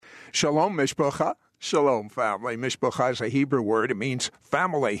Shalom, Mishpacha. Shalom, family. Mishpacha is a Hebrew word. It means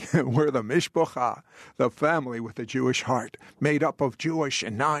family. We're the Mishpacha, the family with a Jewish heart, made up of Jewish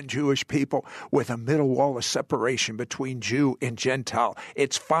and non-Jewish people with a middle wall of separation between Jew and Gentile.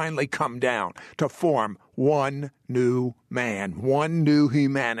 It's finally come down to form one new man, one new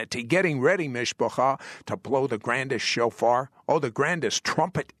humanity. Getting ready, Mishpacha, to blow the grandest shofar, the grandest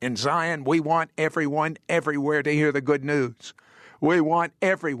trumpet in Zion. We want everyone everywhere to hear the good news. We want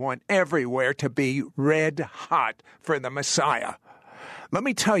everyone everywhere to be red hot for the Messiah. Let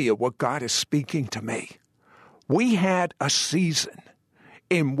me tell you what God is speaking to me. We had a season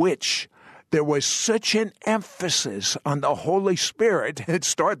in which there was such an emphasis on the Holy Spirit. It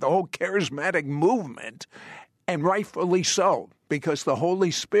started the whole charismatic movement, and rightfully so, because the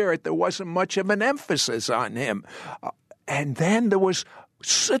Holy Spirit, there wasn't much of an emphasis on him. And then there was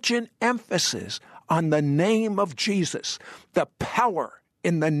such an emphasis on the name of Jesus, the power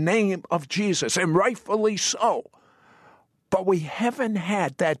in the name of Jesus, and rightfully so. But we haven't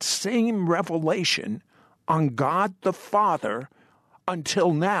had that same revelation on God the Father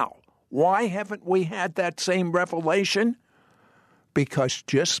until now. Why haven't we had that same revelation? Because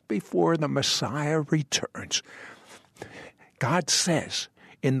just before the Messiah returns, God says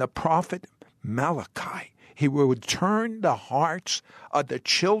in the prophet Malachi, he will turn the hearts of the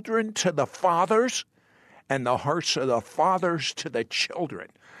children to the fathers and the hearts of the fathers to the children.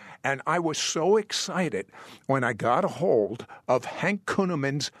 And I was so excited when I got a hold of Hank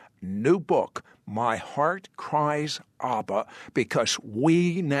Kunneman's new book, My Heart Cries Abba, because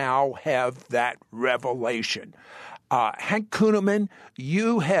we now have that revelation. Hank Kunneman,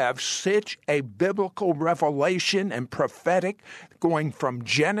 you have such a biblical revelation and prophetic going from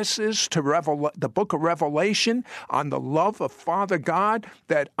Genesis to the book of Revelation on the love of Father God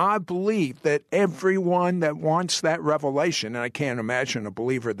that I believe that everyone that wants that revelation, and I can't imagine a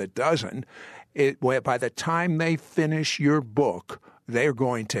believer that doesn't, by the time they finish your book, they're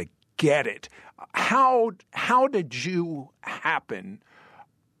going to get it. How did you happen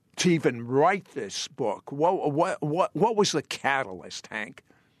to even write this book? What was the catalyst, Hank?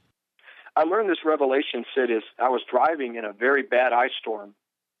 I learned this revelation, Sid, is I was driving in a very bad ice storm.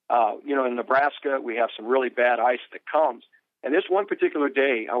 In Nebraska, we have some really bad ice that comes. And this one particular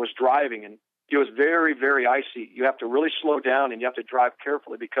day, I was driving, and it was very, very icy. You have to really slow down, and you have to drive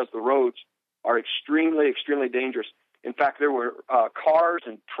carefully because the roads are extremely, extremely dangerous. In fact, there were cars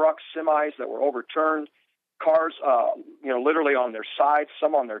and trucks, semis that were overturned, cars, literally on their sides,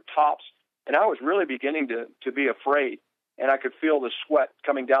 some on their tops. And I was really beginning to be afraid. And I could feel the sweat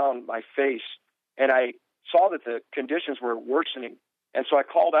coming down my face. And I saw that the conditions were worsening. And so I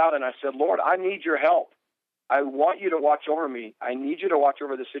called out and I said, Lord, I need your help. I want you to watch over me. I need you to watch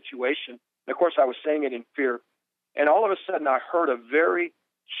over the situation. And of course, I was saying it in fear. And all of a sudden, I heard a very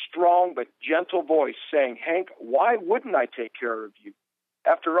strong but gentle voice saying, Hank, why wouldn't I take care of you?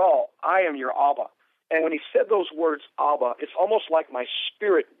 After all, I am your Abba. And when he said those words, Abba, it's almost like my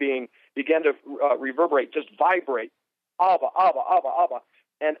spirit began to reverberate, just vibrate. Abba, Abba, Abba, Abba.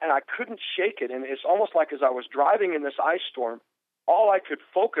 And I couldn't shake it. And it's almost like as I was driving in this ice storm, all I could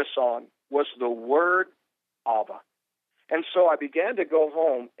focus on was the word Abba. And so I began to go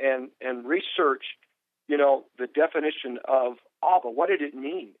home and research, the definition of Abba. What did it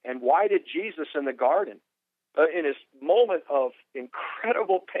mean? And why did Jesus in the garden, in his moment of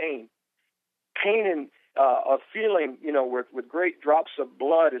incredible pain and a feeling, with great drops of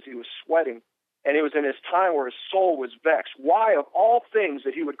blood as he was sweating, and it was in his time where his soul was vexed. Why, of all things,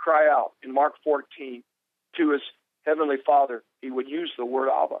 that he would cry out in Mark 14 to his heavenly Father, he would use the word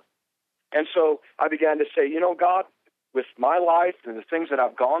Abba. And so I began to say, God, with my life and the things that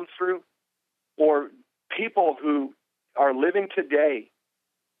I've gone through, or people who are living today,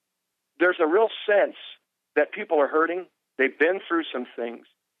 there's a real sense that people are hurting. They've been through some things.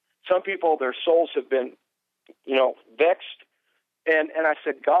 Some people, their souls have been, vexed. And I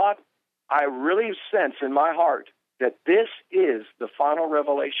said, God, I really sense in my heart that this is the final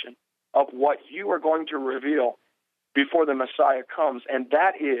revelation of what you are going to reveal before the Messiah comes, and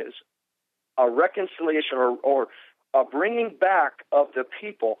that is a reconciliation or a bringing back of the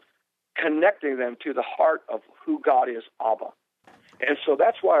people, connecting them to the heart of who God is, Abba. And so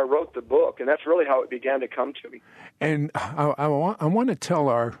that's why I wrote the book, and that's really how it began to come to me. And I want to tell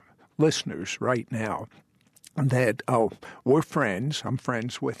our listeners right now that we're friends. I'm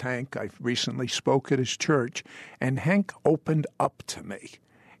friends with Hank. I recently spoke at his church, and Hank opened up to me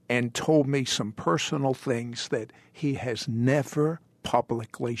and told me some personal things that he has never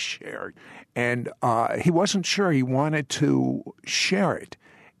publicly shared. And he wasn't sure he wanted to share it.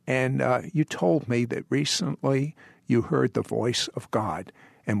 And you told me that recently you heard the voice of God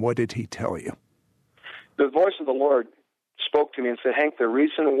And what did he tell you? The voice of the Lord spoke to me and said, Hank, the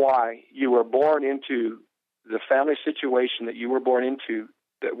reason why you were born into the family situation that you were born into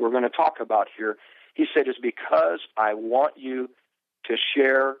that we're going to talk about here, he said, is because I want you to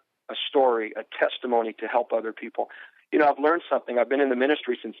share a story, a testimony to help other people. You know, I've learned something. I've been in the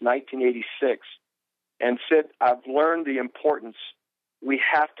ministry since 1986. And Sid, I've learned the importance. We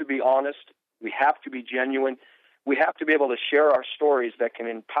have to be honest. We have to be genuine. We have to be able to share our stories that can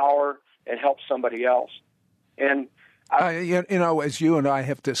empower and help somebody else. And as you and I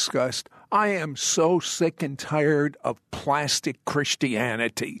have discussed, I am so sick and tired of plastic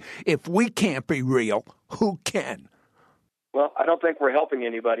Christianity. If we can't be real, who can? Well, I don't think we're helping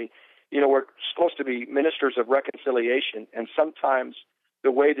anybody. You know, we're supposed to be ministers of reconciliation, and sometimes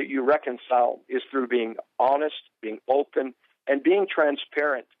the way that you reconcile is through being honest, being open, and being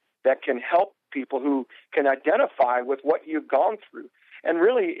transparent that can help people who can identify with what you've gone through. And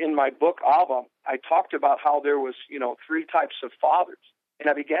really, in my book, Abba, I talked about how there was, three types of fathers. And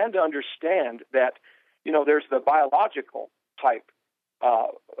I began to understand that, there's the biological type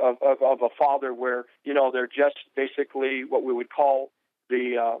of a father where, they're just basically what we would call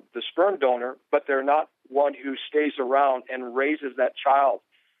the sperm donor, but they're not one who stays around and raises that child.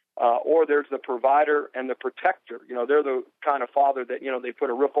 Or there's the provider and the protector. They're the kind of father that, they put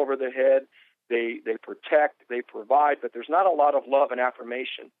a roof over their head, they protect, they provide, but there's not a lot of love and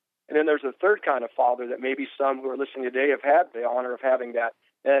affirmation. And then there's a third kind of father that maybe some who are listening today have had the honor of having that.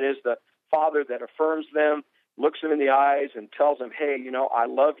 That is the father that affirms them, looks them in the eyes, and tells them, hey, I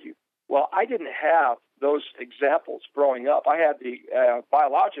love you. Well, I didn't have those examples growing up. I had the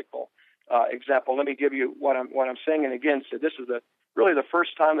biological example. Let me give you what I'm saying. And again, so this is really the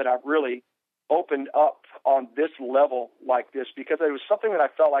first time that I've really opened up on this level like this, because it was something that I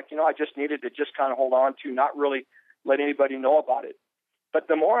felt like, I just needed to just kind of hold on to, not really let anybody know about it. But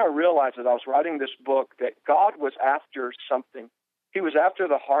the more I realized that I was writing this book, that God was after something. He was after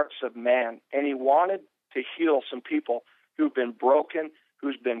the hearts of man, and he wanted to heal some people who've been broken,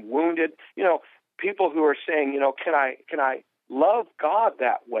 who's been wounded, people who are saying, can I love God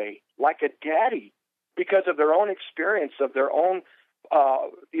that way, like a daddy, because of their own experience, of their own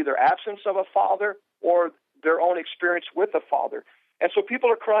either absence of a father or their own experience with a father. And so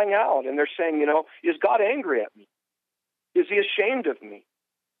people are crying out, and they're saying, is God angry at me? Is he ashamed of me?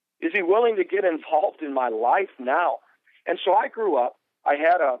 Is he willing to get involved in my life now? And so I grew up. I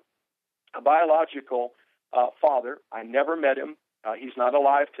had a biological father. I never met him. He's not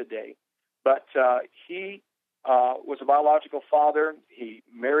alive today. But he was a biological father. He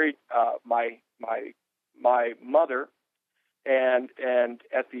married my mother, and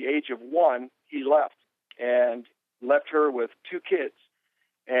at the age of 1, he left her with 2 kids,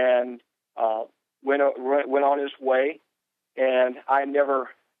 and went on his way. And I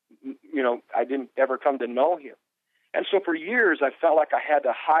didn't ever come to know him. And so for years, I felt like I had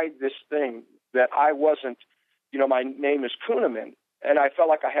to hide this thing that I wasn't, my name is Kuhneman, and I felt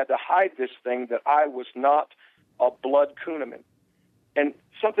like I had to hide this thing that I was not a blood Kuhneman. And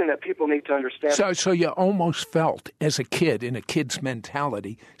something that people need to understand. So you almost felt, as a kid, in a kid's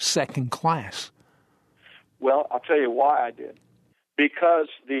mentality, second class. Well, I'll tell you why I did. Because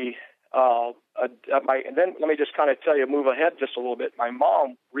and then let me just kind of tell you, move ahead just a little bit. My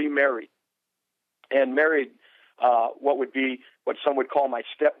mom remarried and married what some would call my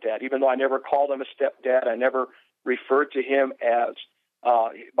stepdad. Even though I never called him a stepdad, I never referred to him as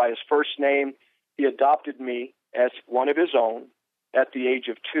by his first name. He adopted me as one of his own at the age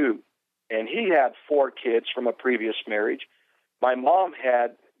of 2, and he had 4 kids from a previous marriage. My mom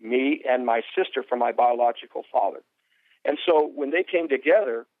had me and my sister from my biological father. And so when they came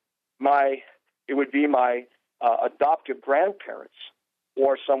together, it would be my adoptive grandparents,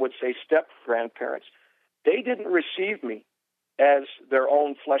 or some would say step-grandparents. They didn't receive me as their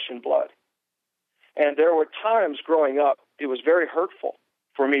own flesh and blood. And there were times growing up, it was very hurtful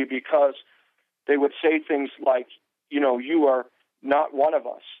for me, because they would say things like, you are not one of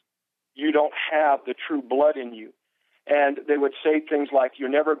us. You don't have the true blood in you. And they would say things like, you're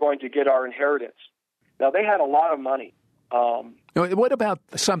never going to get our inheritance. Now, they had a lot of money. What about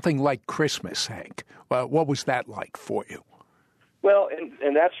something like Christmas, Hank? What was that like for you? Well, and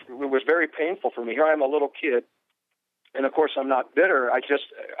it was very painful for me. Here I am, a little kid, and of course I'm not bitter. I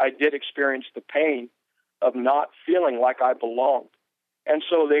did experience the pain of not feeling like I belonged. And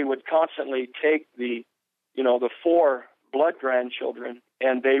so they would constantly take the 4 blood grandchildren,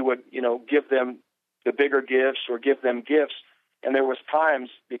 and they would, give them the bigger gifts or give them gifts. And there was times,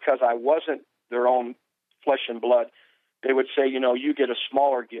 because I wasn't their own flesh and blood, they would say, you get a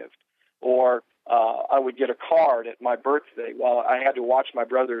smaller gift, or I would get a card at my birthday while I had to watch my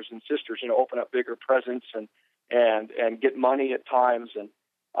brothers and sisters, open up bigger presents and get money at times and,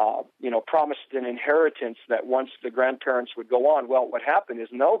 promised an inheritance that once the grandparents would go on. Well, what happened is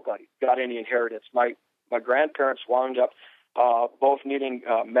nobody got any inheritance. My grandparents wound up both needing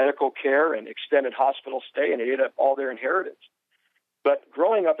medical care and extended hospital stay, and they ate up all their inheritance. But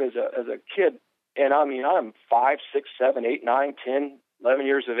growing up as a kid, and I'm 5, 6, 7, 8, 9, 10, 11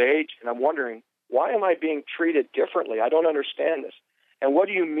 years of age, and I'm wondering, why am I being treated differently? I don't understand this. And what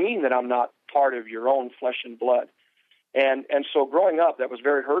do you mean that I'm not part of your own flesh and blood? And so growing up, that was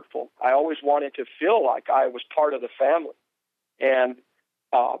very hurtful. I always wanted to feel like I was part of the family. And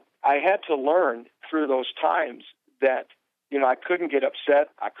I had to learn through those times that, I couldn't get upset,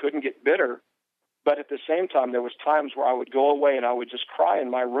 I couldn't get bitter, but at the same time, there was times where I would go away and I would just cry in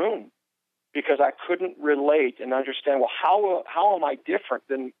my room because I couldn't relate and understand, well, how am I different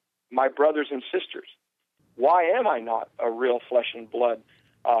than my brothers and sisters? Why am I not a real flesh and blood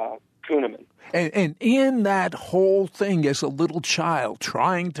Kuhneman? And in that whole thing, as a little child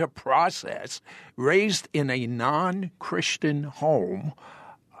trying to process, raised in a non-Christian home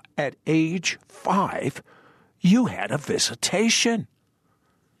at age 5, you had a visitation.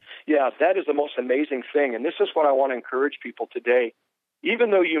 Yeah, that is the most amazing thing. And this is what I want to encourage people today. Even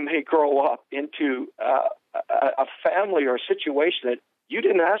though you may grow up into a family or a situation that you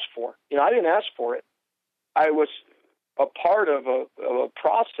didn't ask for. I didn't ask for it. I was a part of a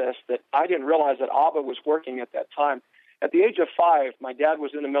process that I didn't realize that Abba was working at that time. At the age of 5, my dad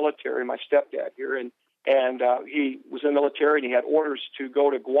was in the military, my stepdad here, and he was in the military and he had orders to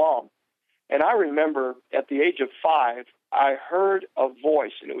go to Guam. And I remember at the age of 5, I heard a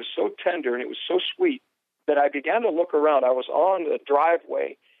voice, and it was so tender and it was so sweet that I began to look around. I was on the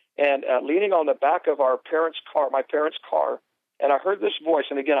driveway and leaning on the back of my parents' car, and I heard this voice.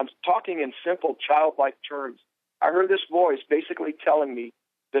 And again, I'm talking in simple, childlike terms. I heard this voice basically telling me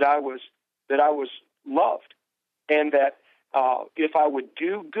that I was loved, and that if I would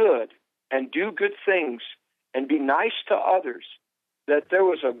do good and do good things and be nice to others, that there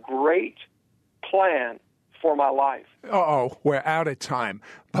was a great plan for my life. Uh-oh, we're out of time.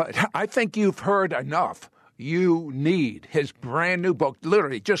 But I think you've heard enough. You need his brand new book,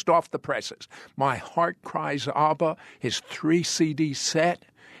 literally just off the presses, My Heart Cries Abba, his 3-CD set,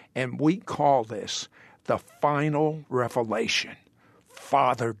 and we call this The Final Revelation,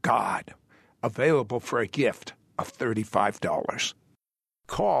 Father God, available for a gift of $35.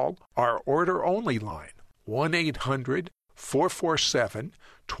 Call our order-only line,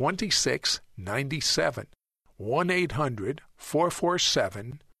 1-800-447-2697,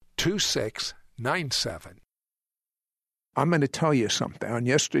 1-800-447-2697. I'm going to tell you something. On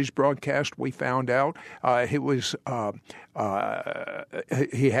yesterday's broadcast, we found out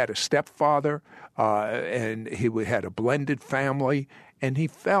he had a stepfather, and he had a blended family, and he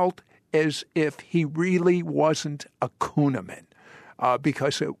felt as if he really wasn't a Kuhneman.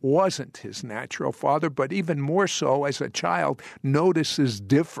 Because it wasn't his natural father, but even more so as a child, notices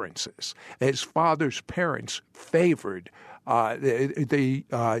differences. His father's parents favored the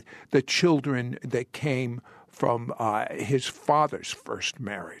children that came from his father's first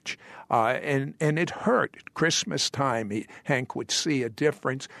marriage. And it hurt. At Christmas time, Hank would see a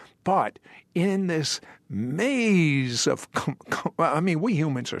difference. But in this maze of, we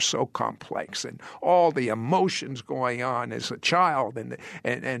humans are so complex, and all the emotions going on as a child, and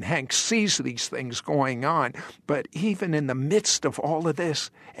Hank sees these things going on. But even in the midst of all of this,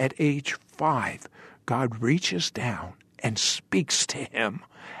 at age 5, God reaches down and speaks to him.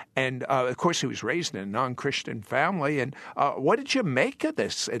 And, of course, he was raised in a non-Christian family. And what did you make of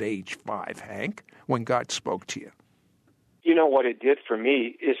this at age 5, Hank, when God spoke to you? You know, what it did for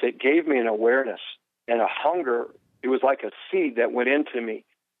me is it gave me an awareness and a hunger. It was like a seed that went into me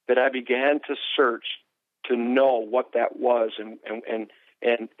that I began to search to know what that was and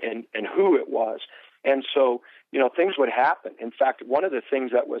who it was. And so, things would happen. In fact, one of the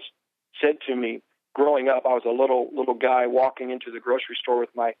things that was said to me growing up, I was a little guy walking into the grocery store with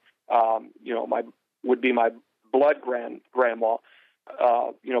my blood grandma.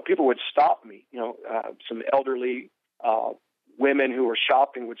 People would stop me. Some elderly women who were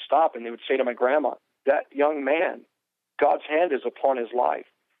shopping would stop, and they would say to my grandma, "That young man, God's hand is upon his life."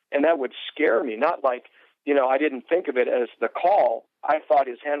 And that would scare me. Not like, I didn't think of it as the call. I thought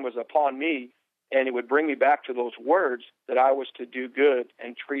his hand was upon me, and it would bring me back to those words that I was to do good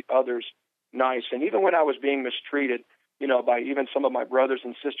and treat others nice. And even when I was being mistreated, by even some of my brothers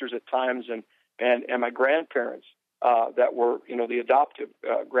and sisters at times, and my grandparents that were, the adoptive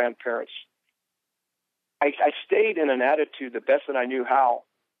grandparents, I stayed in an attitude the best that I knew how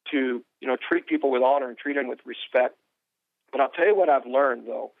to, treat people with honor and treat them with respect. But I'll tell you what I've learned,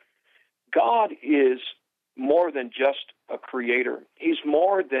 though. God is more than just a creator. He's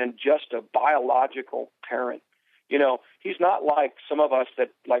more than just a biological parent. He's not like some of us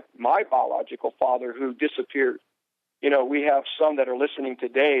like my biological father who disappeared. We have some that are listening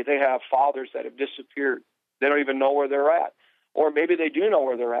today. They have fathers that have disappeared. They don't even know where they're at. Or maybe they do know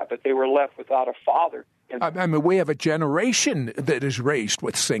where they're at, but they were left without a father. And we have a generation that is raised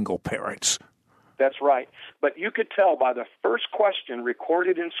with single parents. That's right. But you could tell by the first question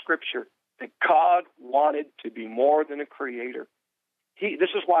recorded in Scripture that God wanted to be more than a creator. This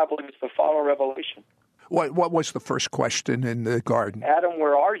is why I believe it's the final revelation. What was the first question in the garden? Adam,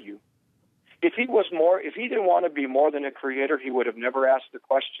 where are you? If he didn't want to be more than a creator, he would have never asked the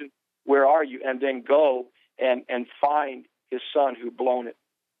question, where are you? And then go and find his son who blew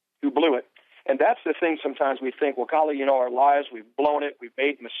it. And that's the thing sometimes we think, well, golly, our lives, we've blown it, we've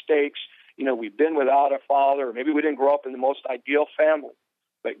made mistakes, we've been without a father, or maybe we didn't grow up in the most ideal family.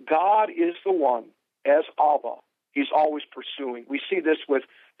 But God is the one, as Abba, he's always pursuing. We see this with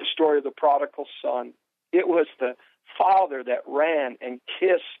the story of the prodigal son. It was the father that ran and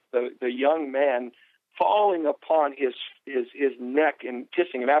kissed the young man, falling upon his neck and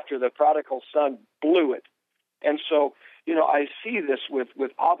kissing him after the prodigal son blew it. And so, I see this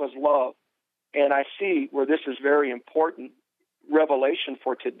with Abba's love, and I see where this is very important revelation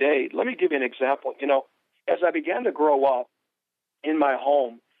for today. Let me give you an example. As I began to grow up in my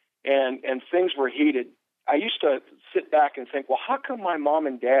home and things were heated, I used to sit back and think, well, how come my mom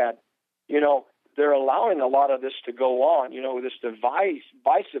and dad, they're allowing a lot of this to go on, this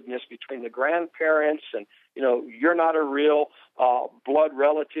divisiveness between the grandparents and, you're not a real blood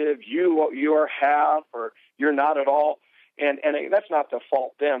relative, you are half, or you're not at all. And that's not to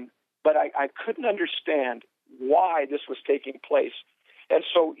fault them, but I couldn't understand why this was taking place. And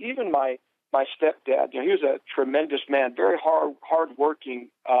so even my stepdad, he was a tremendous man, very hard-working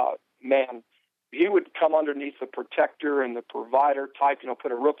man. He would come underneath the protector and the provider type,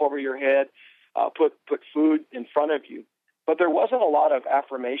 put a roof over your head, put food in front of you. But there wasn't a lot of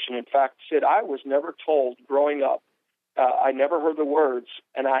affirmation. In fact, Sid, I was never told growing up. I never heard the words,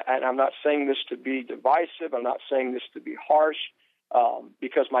 and I'm not saying this to be divisive. I'm not saying this to be harsh,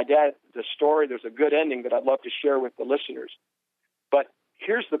 because my dad, the story, there's a good ending that I'd love to share with the listeners. But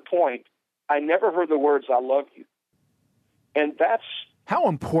here's the point. I never heard the words, I love you. And that's... How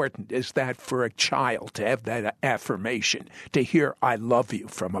important is that for a child to have that affirmation, to hear I love you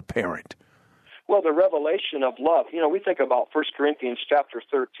from a parent? Well, the revelation of love, we think about 1 Corinthians chapter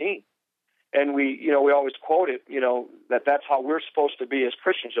 13, and we always quote it, that's how we're supposed to be as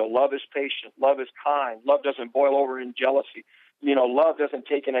Christians. Love is patient, love is kind, love doesn't boil over in jealousy. Love doesn't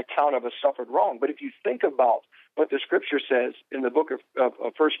take into account of a suffered wrong. But if you think about what the Scripture says in the book of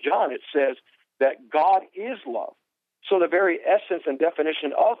 1 John, it says that God is love. So the very essence and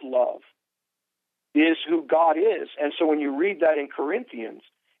definition of love is who God is. And so when you read that in Corinthians,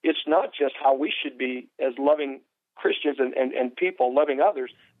 it's not just how we should be as loving Christians and people, loving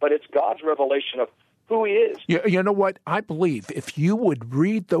others, but it's God's revelation of who he is. You know what? I believe if you would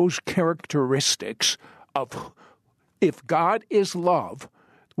read those characteristics of if God is love,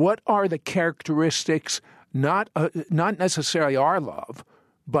 what are the characteristics, not necessarily our love,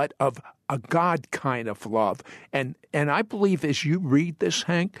 but of a God kind of love. And I believe as you read this,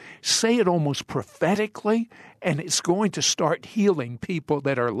 Hank, say it almost prophetically, and it's going to start healing people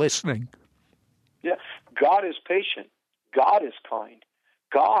that are listening. Yeah, God is patient. God is kind.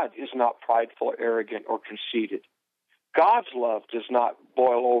 God is not prideful, arrogant, or conceited. God's love does not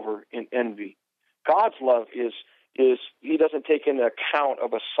boil over in envy. God's love is he doesn't take into account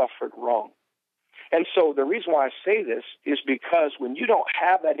of a suffered wrong. And so the reason why I say this is because when you don't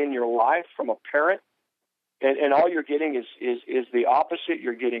have that in your life from a parent, and all you're getting is the opposite,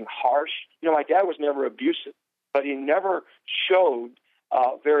 you're getting harsh. My dad was never abusive, but he never showed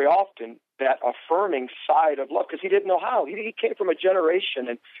very often that affirming side of love because he didn't know how. He came from a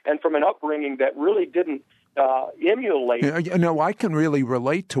generation and from an upbringing that really didn't emulate. I can really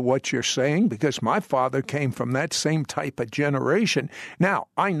relate to what you're saying because my father came from that same type of generation. Now,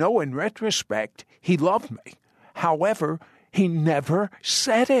 I know in retrospect he loved me. However, he never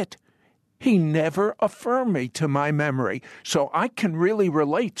said it. He never affirmed me to my memory. So I can really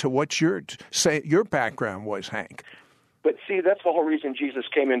relate to what your background was, Hank. But see, that's the whole reason Jesus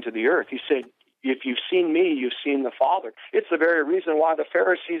came into the earth. He said, if you've seen me, you've seen the Father. It's the very reason why the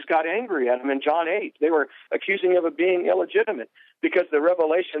Pharisees got angry at him in John 8. They were accusing him of being illegitimate because the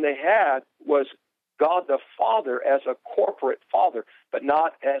revelation they had was God the Father as a corporate father, but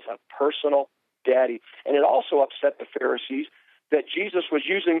not as a personal daddy. And it also upset the Pharisees that Jesus was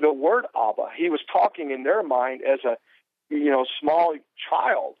using the word Abba. He was talking in their mind as a small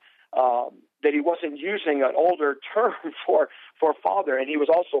child, that he wasn't using an older term for father, and he was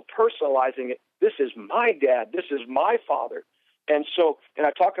also personalizing it. This is my dad. This is my father. And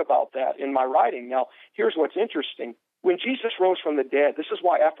I talk about that in my writing. Now, here's what's interesting. When Jesus rose from the dead, this is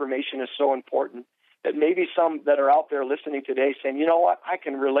why affirmation is so important, that maybe some that are out there listening today saying, you know what, I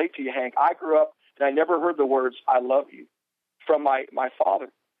can relate to you, Hank. I grew up and I never heard the words, I love you, from my father.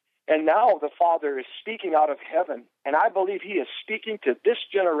 And now the Father is speaking out of heaven, and I believe he is speaking to this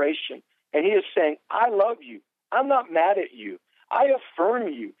generation, and he is saying, I love you. I'm not mad at you. I affirm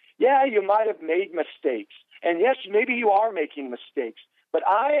you. Yeah, you might have made mistakes, and yes, maybe you are making mistakes, but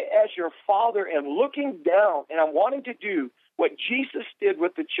I, as your Father, am looking down, and I'm wanting to do what Jesus did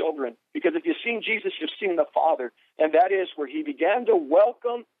with the children, because if you've seen Jesus, you've seen the Father, and that is where he began to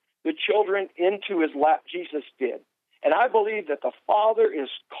welcome the children into his lap. Jesus did. And I believe that the Father is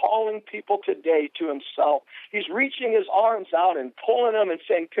calling people today to himself. He's reaching his arms out and pulling them and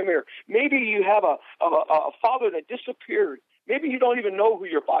saying, come here. Maybe you have a father that disappeared. Maybe you don't even know who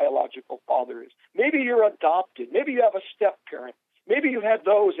your biological father is. Maybe you're adopted. Maybe you have a step-parent. Maybe you have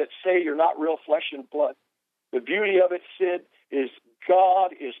those that say you're not real flesh and blood. The beauty of it, Sid, is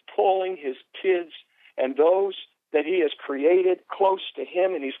God is pulling his kids and those that he has created close to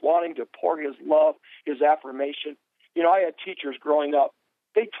him, and he's wanting to pour his love, his affirmation. You know, I had teachers growing up.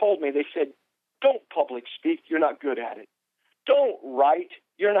 They told me, they said, don't public speak. You're not good at it. Don't write.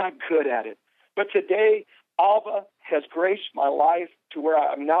 You're not good at it. But today, Abba has graced my life to where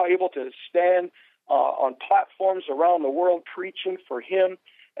I'm now able to stand on platforms around the world preaching for him,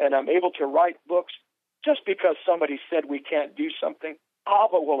 and I'm able to write books. Just because somebody said we can't do something,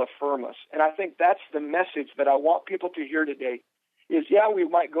 Abba will affirm us. And I think that's the message that I want people to hear today is, yeah, we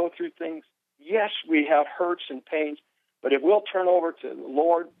might go through things. Yes, we have hurts and pains, but if we'll turn over to the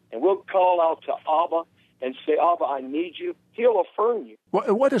Lord and we'll call out to Abba and say, Abba, I need you, he'll affirm you.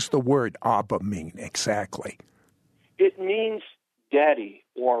 What does the word Abba mean exactly? It means daddy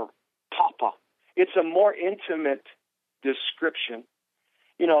or papa. It's a more intimate description.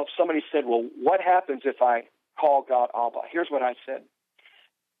 You know, if somebody said, well, what happens if I call God Abba? Here's what I said.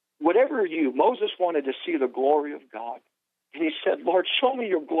 Moses wanted to see the glory of God. And he said, Lord, show me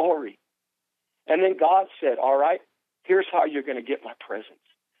your glory. And then God said, all right, here's how you're going to get my presence.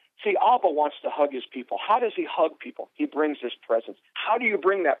 See, Abba wants to hug his people. How does he hug people? He brings his presence. How do you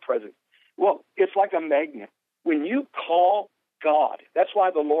bring that presence? Well, it's like a magnet. When you call God, that's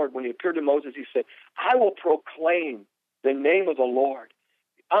why the Lord, when he appeared to Moses, he said, I will proclaim the name of the Lord.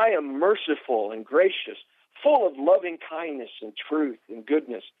 I am merciful and gracious, full of loving kindness and truth and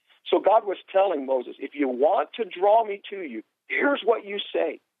goodness. So God was telling Moses, if you want to draw me to you, here's what you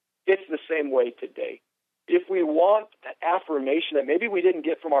say. It's the same way today. If we want that affirmation that maybe we didn't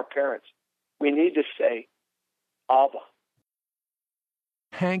get from our parents, we need to say, Abba.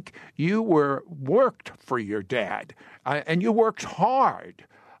 Hank, you worked for your dad, and you worked hard.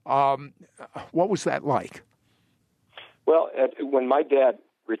 What was that like? Well, when my dad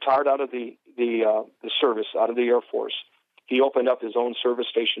retired out of the service, out of the Air Force, he opened up his own service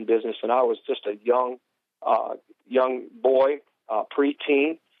station business, and I was just a young boy,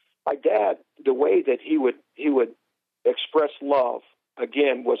 preteen. My dad, the way that he would express love,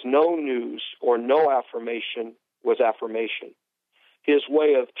 again, was no news or no affirmation, was affirmation. His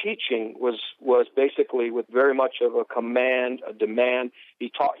way of teaching was basically with very much of a command, a demand.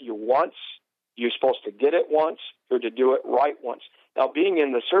 He taught you once. You're supposed to get it once. You're to do it right once. Now, being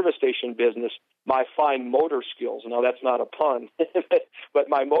in the service station business, my fine motor skills, now that's not a pun, but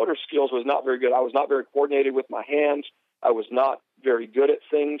my motor skills was not very good. I was not very coordinated with my hands. I was not very good at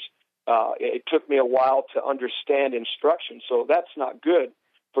things. It took me a while to understand instruction, so that's not good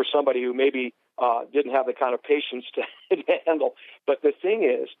for somebody who maybe didn't have the kind of patience to handle. But the thing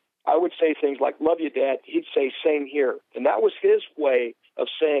is, I would say things like, love you, Dad. He'd say, same here. And that was his way of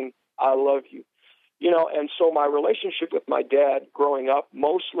saying, I love you. You know, and so my relationship with my dad growing up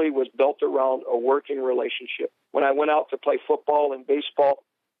mostly was built around a working relationship. When I went out to play football and baseball,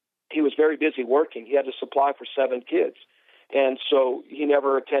 he was very busy working. He had to supply for 7 kids. And so he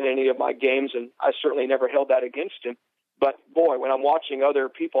never attended any of my games, and I certainly never held that against him. But, boy, when I'm watching other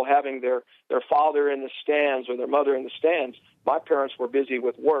people having their father in the stands or their mother in the stands, my parents were busy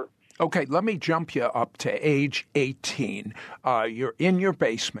with work. Okay, let me jump you up to age 18. You're in your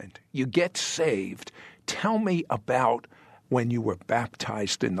basement. You get saved. Tell me about when you were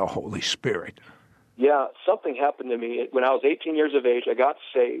baptized in the Holy Spirit. Yeah, something happened to me. When I was 18 years of age, I got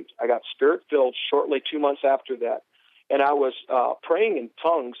saved. I got Spirit-filled shortly 2 months after that. And I was praying in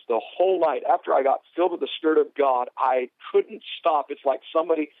tongues the whole night. After I got filled with the Spirit of God, I couldn't stop. It's like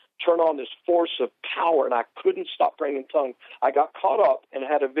somebody turned on this force of power, and I couldn't stop praying in tongues. I got caught up and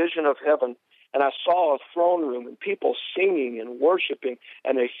had a vision of heaven, and I saw a throne room and people singing and worshiping,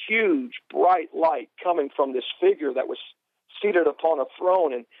 and a huge, bright light coming from this figure that was seated upon a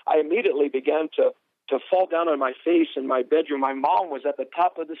throne. And I immediately began to fall down on my face in my bedroom. My mom was at the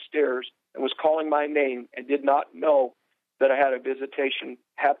top of the stairs and was calling my name and did not know that I had a visitation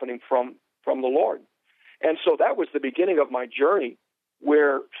happening from the Lord. And so that was the beginning of my journey,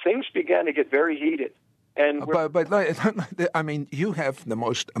 where things began to get very heated. And but I mean, you have the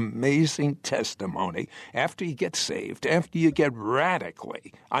most amazing testimony after you get saved, after you get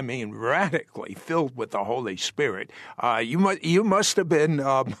radically filled with the Holy Spirit. You must have been.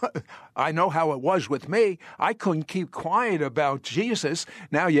 I know how it was with me. I couldn't keep quiet about Jesus.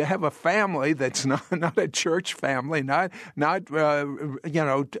 Now you have a family that's not a church family, not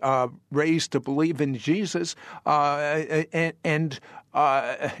raised to believe in Jesus, and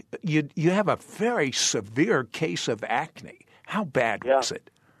you have a very severe case of acne. How bad was it?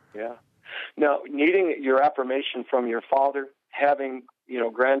 Yeah. Now, needing your affirmation from your father, having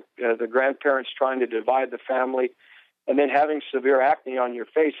the grandparents trying to divide the family, and then having severe acne on your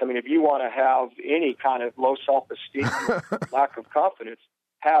face. I mean, if you want to have any kind of low self-esteem, lack of confidence,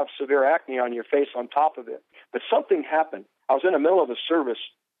 have severe acne on your face on top of it. But something happened. I was in the middle of a service,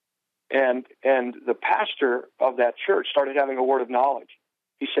 and the pastor of that church started having a word of knowledge.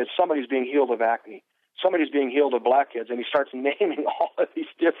 He said, somebody's being healed of acne. Somebody's being healed of blackheads. And he starts naming all of these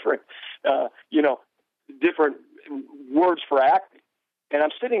different words for acne. And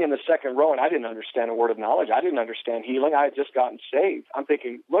I'm sitting in the second row, and I didn't understand a word of knowledge. I didn't understand healing. I had just gotten saved. I'm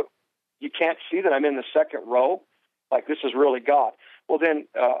thinking, look, you can't see that I'm in the second row? Like, this is really God. Well, then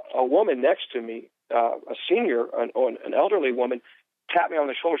a woman next to me, a senior, an elderly woman, tapped me on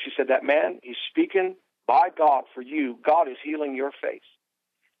the shoulder. She said, that man, he's speaking by God for you. God is healing your face.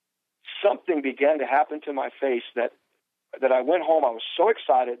 Something began to happen to my face that I went home. I was so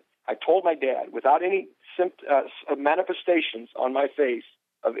excited. I told my dad, without any manifestations on my face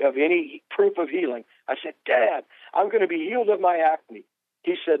of any proof of healing, I said, Dad, I'm going to be healed of my acne.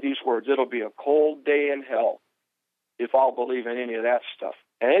 He said these words, it'll be a cold day in hell if I'll believe in any of that stuff.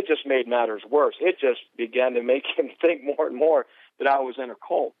 And it just made matters worse. It just began to make him think more and more that I was in a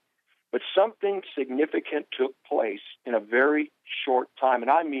cult. But something significant took place in a very short time, and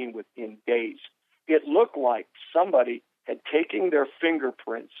I mean within days. It looked like somebody had taken their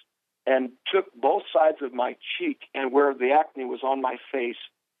fingerprints and took both sides of my cheek and where the acne was on my face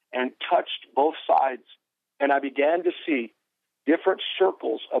and touched both sides. And I began to see different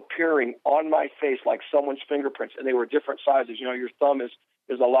circles appearing on my face like someone's fingerprints, and they were different sizes. You know, your thumb is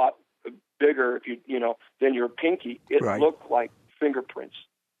a lot bigger than your pinky. It looked like fingerprints.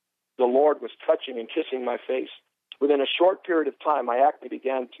 The Lord was touching and kissing my face. Within a short period of time, my acne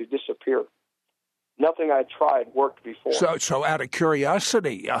began to disappear. Nothing I tried worked before. So out of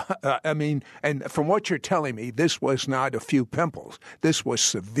curiosity, I mean, and from what you're telling me, this was not a few pimples. This was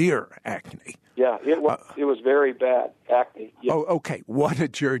severe acne. Yeah, it was very bad acne. Yeah. Oh, okay. What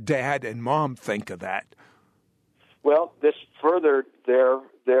did your dad and mom think of that? Well, this furthered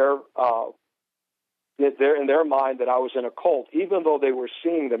in their mind that I was in a cult, even though they were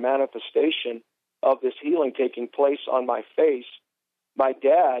seeing the manifestation of this healing taking place on my face. My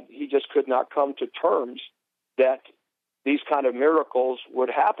dad, he just could not come to terms that these kind of miracles would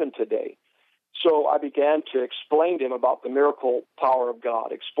happen today. So I began to explain to him about the miracle power of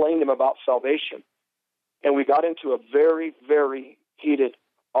God, explain to him about salvation. And we got into a very, very heated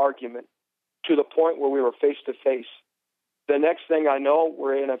argument to the point where we were face to face. The next thing I know,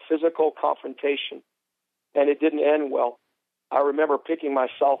 we're in a physical confrontation, and it didn't end well. I remember picking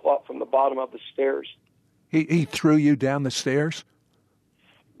myself up from the bottom of the stairs. He threw you down the stairs?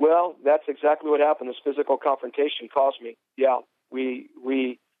 Well, that's exactly what happened. This physical confrontation caused me. Yeah, we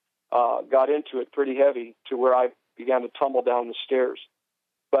got into it pretty heavy to where I began to tumble down the stairs.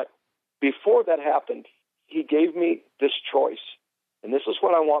 But before that happened, he gave me this choice, and this is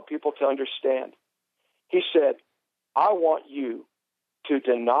what I want people to understand. He said, I want you to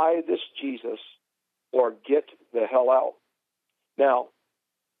deny this Jesus or get the hell out. Now,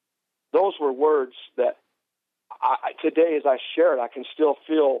 those were words that today as I share it, I can still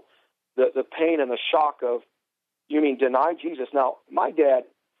feel the pain and the shock of, you mean deny Jesus? Now, my dad,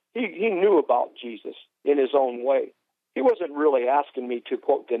 he knew about Jesus in his own way. He wasn't really asking me to,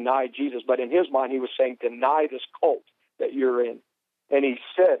 quote, deny Jesus, but in his mind he was saying, deny this cult that you're in. And he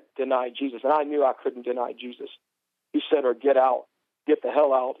said, deny Jesus. And I knew I couldn't deny Jesus. He said, or get out, get the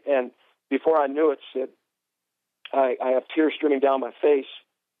hell out. And before I knew it, Sid, I have tears streaming down my face.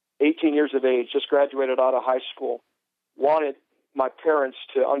 18 years of age, just graduated out of high school, wanted my parents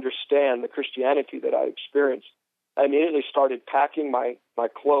to understand the Christianity that I experienced. I immediately started packing my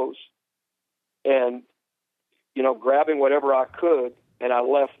clothes and, grabbing whatever I could, and I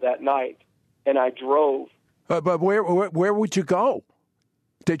left that night, and I drove. But where would you go?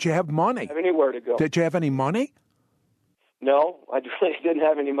 Did you have money? I didn't have anywhere to go. Did you have any money? No, I really didn't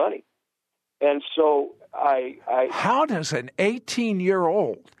have any money. And so I How does an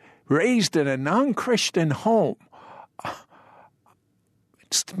 18-year-old raised in a non-Christian home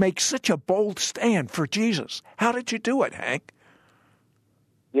make such a bold stand for Jesus? How did you do it, Hank?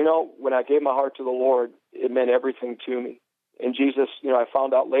 When I gave my heart to the Lord, it meant everything to me. And Jesus, I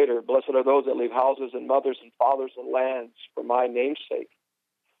found out later, blessed are those that leave houses and mothers and fathers and lands for my name's sake.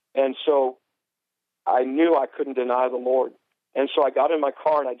 And so I knew I couldn't deny the Lord. And so I got in my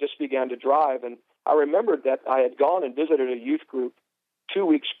car and I just began to drive. And I remembered that I had gone and visited a youth group 2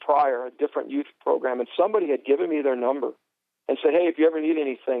 weeks prior, a different youth program, and somebody had given me their number and said, hey, if you ever need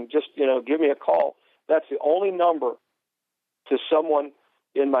anything, just, give me a call. That's the only number to someone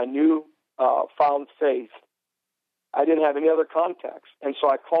in my new found faith. I didn't have any other contacts. And so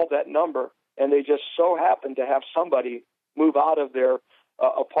I called that number, and they just so happened to have somebody move out of their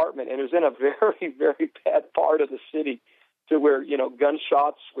apartment. And it was in a very, very bad part of the city to where,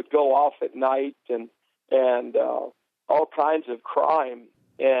 gunshots would go off at night and all kinds of crime.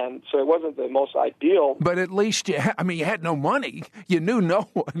 And so it wasn't the most ideal. But at least you had no money. You knew no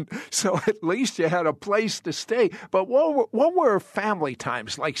one. So at least you had a place to stay. But what were family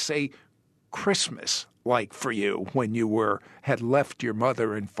times like, say, Christmas like for you when you had left your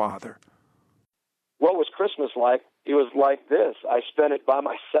mother and father? What was Christmas like? It was like this. I spent it by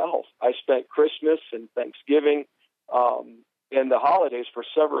myself. I spent Christmas and Thanksgiving and the holidays for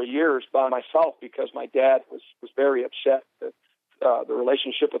several years by myself because my dad was very upset. The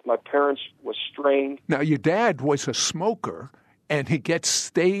relationship with my parents was strained. Now, your dad was a smoker, and he gets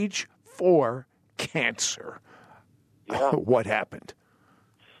stage 4 cancer. Yeah. What happened?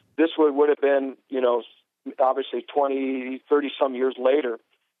 This would have been, obviously 20, 30-some years later.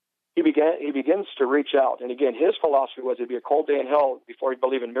 He begins to reach out. And again, his philosophy was it'd be a cold day in hell before he'd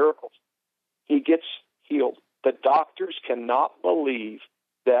believe in miracles. He gets healed. The doctors cannot believe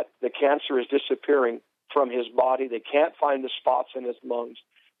that the cancer is disappearing from his body. They can't find the spots in his lungs.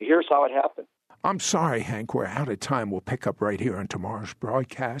 Here's how it happened. I'm sorry, Hank, we're out of time. We'll pick up right here on tomorrow's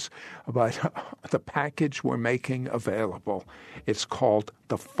broadcast about the package we're making available. It's called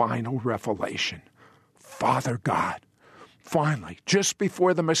The Final Revelation. Father God, finally, just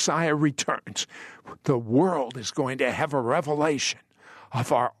before the Messiah returns, the world is going to have a revelation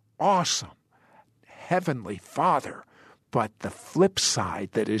of our awesome Heavenly Father. But the flip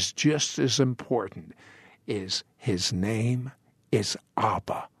side that is just as important is his name is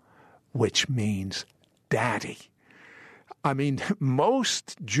Abba, which means daddy. I mean,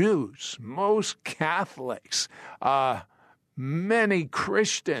 most Jews, most Catholics, many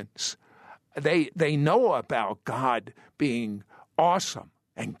Christians, they know about God being awesome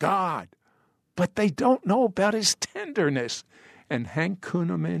and God, but they don't know about his tenderness. And Hank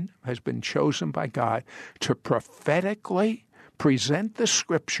Kunneman has been chosen by God to prophetically present the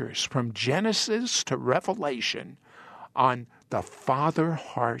scriptures from Genesis to Revelation on the father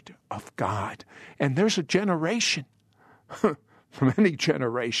heart of God. And there's a generation, many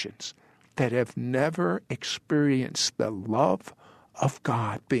generations, that have never experienced the love of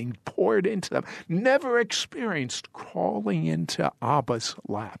God being poured into them, never experienced crawling into Abba's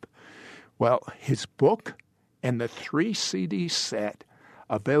lap. Well, his book and the 3 CD set,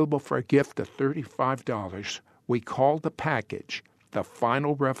 available for a gift of $35, we call the package The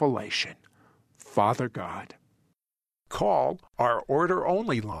Final Revelation, Father God. Call our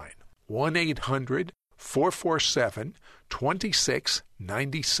order-only line,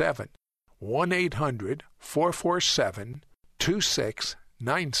 1-800-447-2697,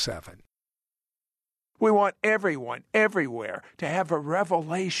 1-800-447-2697. We want everyone, everywhere, to have a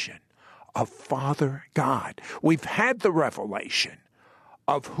revelation of Father God. We've had the revelation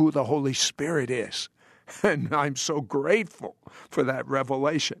of who the Holy Spirit is, and I'm so grateful for that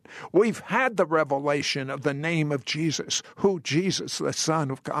revelation. We've had the revelation of the name of Jesus, who Jesus, the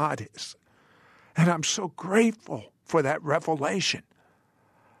Son of God, is, and I'm so grateful for that revelation.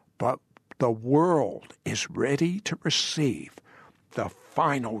 But the world is ready to receive the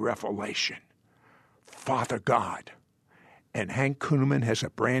final revelation, Father God. And Hank Kunneman has a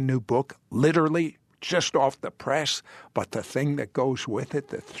brand new book, literally just off the press, but the thing that goes with it,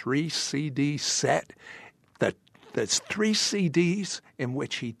 the 3 CD set, that's 3 CDs in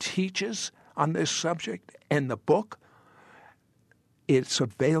which he teaches on this subject, and the book, it's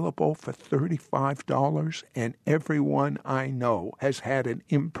available for $35, and everyone I know has had an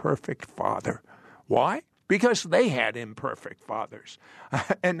imperfect father. Why? Because they had imperfect fathers.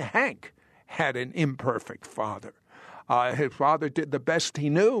 And Hank had an imperfect father. His father did the best he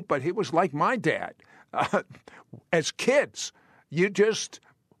knew, but he was like my dad. As kids, you just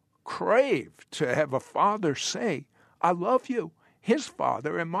crave to have a father say, I love you. His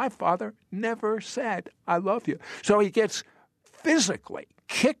father and my father never said, I love you. So he gets physically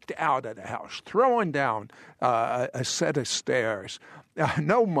kicked out of the house, thrown down a set of stairs,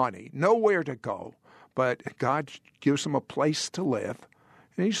 no money, nowhere to go. But God gives him a place to live,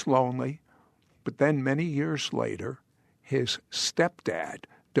 and he's lonely. But then many years later, his stepdad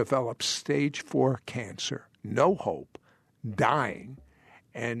develops stage 4 cancer, no hope, dying.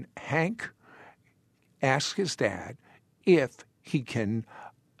 And Hank asks his dad if he can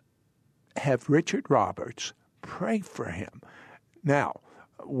have Richard Roberts pray for him. Now,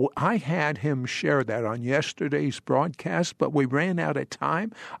 I had him share that on yesterday's broadcast, but we ran out of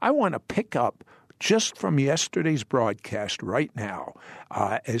time. I want to pick up just from yesterday's broadcast right now,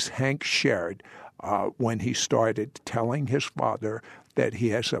 as Hank shared when he started telling his father that he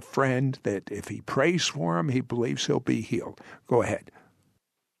has a friend that if he prays for him, he believes he'll be healed. Go ahead.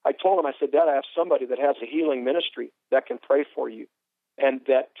 I told him, I said, Dad, I have somebody that has a healing ministry that can pray for you and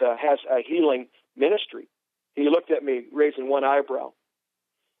that has a healing ministry. He looked at me, raising one eyebrow.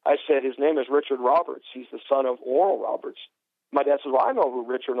 I said, his name is Richard Roberts. He's the son of Oral Roberts. My dad says, well, I know who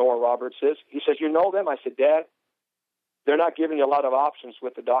Richard and Oral Roberts is. He says, you know them? I said, Dad, they're not giving you a lot of options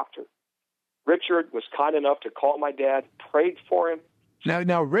with the doctor. Richard was kind enough to call my dad, prayed for him.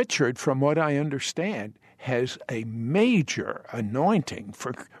 Now, Richard, from what I understand, has a major anointing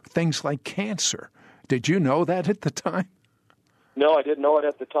for things like cancer. Did you know that at the time? No, I didn't know it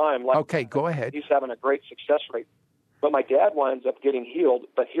at the time. Okay, go ahead. He's having a great success rate. But my dad winds up getting healed.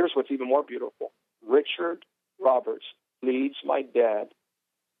 But here's what's even more beautiful. Richard Roberts leads my dad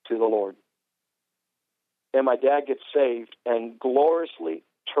to the Lord. And my dad gets saved and gloriously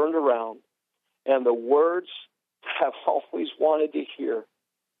turned around. And the words I've always wanted to hear,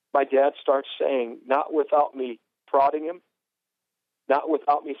 my dad starts saying, not without me prodding him, not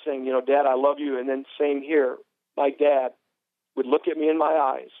without me saying, you know, Dad, I love you. And then same here, my dad would look at me in my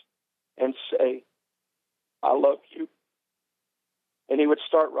eyes and say, I love you. And he would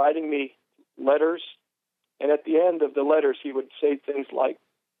start writing me letters. And at the end of the letters, he would say things like,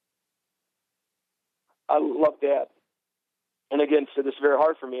 I love Dad. And again, so this is very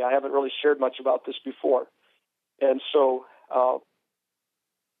hard for me. I haven't really shared much about this before. And so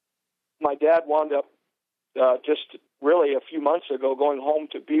my dad wound up just really a few months ago going home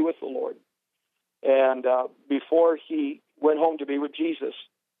to be with the Lord. And before he went home to be with Jesus,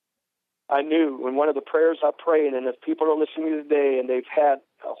 I knew when one of the prayers I prayed, and if people are listening today and they've had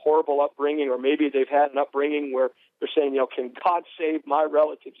a horrible upbringing, or maybe they've had an upbringing where they're saying, you know, can God save my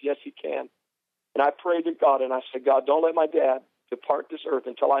relatives? Yes, he can. And I prayed to God, and I said, God, don't let my dad depart this earth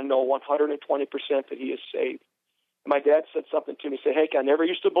until I know 120% that he is saved. And my dad said something to me. He said, Hank, I never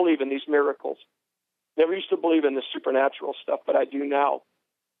used to believe in these miracles. Never used to believe in the supernatural stuff, but I do now.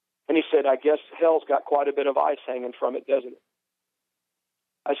 And he said, I guess hell's got quite a bit of ice hanging from it, doesn't it?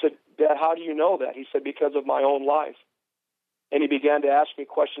 I said, Dad, how do you know that? He said, because of my own life. And he began to ask me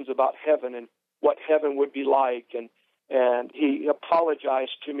questions about heaven and what heaven would be like. And he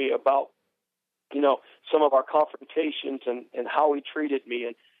apologized to me about, you know, some of our confrontations and how he treated me.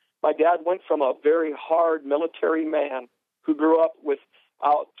 And my dad went from a very hard military man who grew up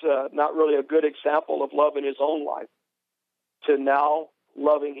without not really a good example of love in his own life to now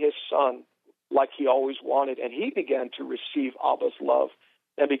loving his son like he always wanted. And he began to receive Abba's love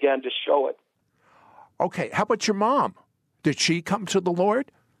and began to show it. Okay, how about your mom? Did she come to the Lord?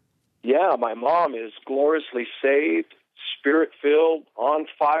 Yeah, my mom is gloriously saved, Spirit-filled, on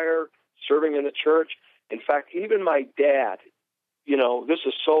fire, serving in the church. In fact, even my dad, you know, this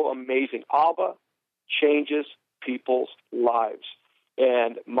is so amazing. Abba changes people's lives.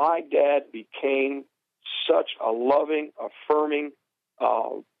 And my dad became such a loving, affirming,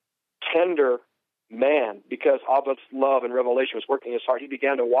 tender man because Abba's love and revelation was working in his heart. He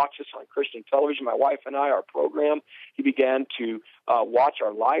began to watch us on Christian television, my wife and I, our program. He began to watch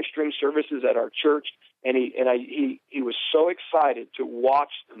our live stream services at our church. And he was so excited to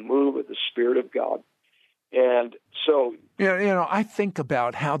watch the move of the Spirit of God. And so, you know, I think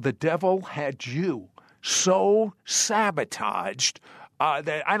about how the devil had you so sabotaged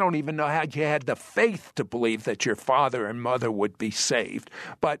that I don't even know how you had the faith to believe that your father and mother would be saved.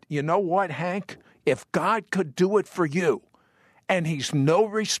 But you know what, Hank? If God could do it for you, and he's no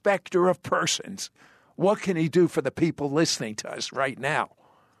respecter of persons. What can he do for the people listening to us right now?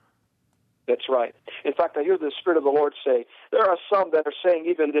 That's right. In fact, I hear the Spirit of the Lord say, there are some that are saying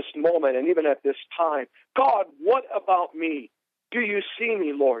even this moment and even at this time, God, what about me? Do you see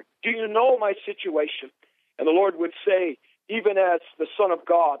me, Lord? Do you know my situation? And the Lord would say, even as the Son of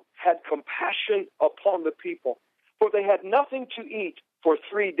God had compassion upon the people, for they had nothing to eat for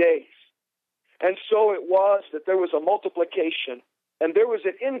 3 days. And so it was that there was a multiplication, and there was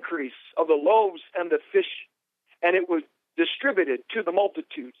an increase of the loaves and the fish, and it was distributed to the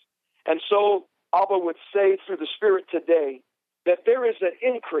multitudes. And so Abba would say through the Spirit today that there is an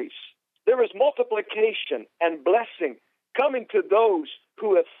increase, there is multiplication and blessing coming to those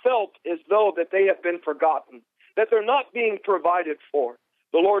who have felt as though that they have been forgotten, that they're not being provided for.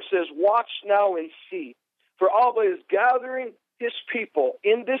 The Lord says, watch now and see, for Abba is gathering his people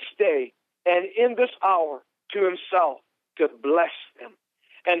in this day and in this hour to himself to bless them.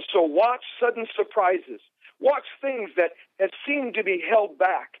 And so watch sudden surprises, watch things that have seemed to be held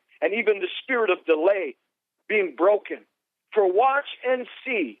back, and even the spirit of delay being broken. For watch and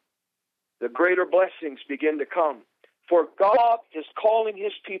see the greater blessings begin to come. For God is calling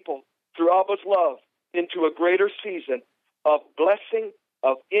his people through Abba's love into a greater season of blessing,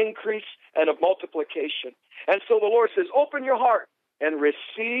 of increase, and of multiplication. And so the Lord says, open your heart and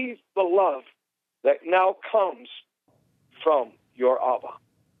receive the love that now comes from your Abba.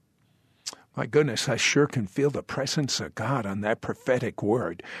 My goodness, I sure can feel the presence of God on that prophetic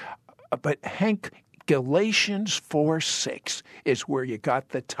word. But Hank, Galatians 4:6 is where you got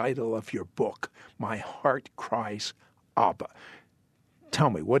the title of your book, My Heart Cries Abba. Tell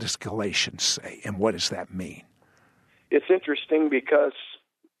me, what does Galatians say, and what does that mean? It's interesting because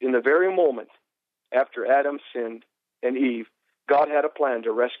in the very moment after Adam sinned and Eve, God had a plan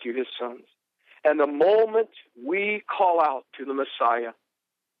to rescue his sons. And the moment we call out to the Messiah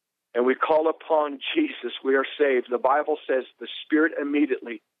and we call upon Jesus, we are saved. The Bible says the Spirit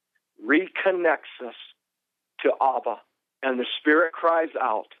immediately reconnects us to Abba. And the Spirit cries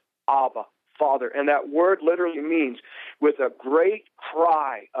out, Abba, Father. And that word literally means with a great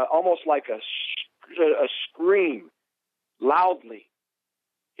cry, almost like a scream, loudly,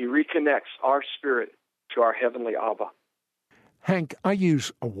 he reconnects our spirit to our heavenly Abba. Hank, I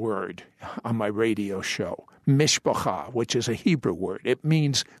use a word on my radio show, mishpacha, which is a Hebrew word. It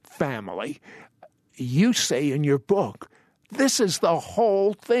means family. You say in your book, this is the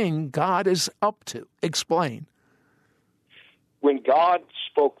whole thing God is up to. Explain. When God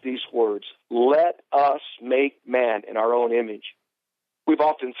spoke these words, let us make man in our own image, we've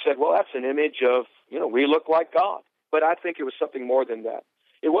often said, well, that's an image of, we look like God. But I think it was something more than that.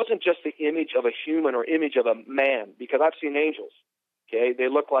 It wasn't just the image of a human or image of a man, because I've seen angels, okay? They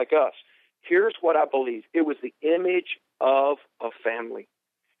look like us. Here's what I believe. It was the image of a family.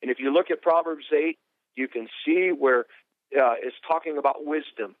 And if you look at Proverbs 8, you can see where it's talking about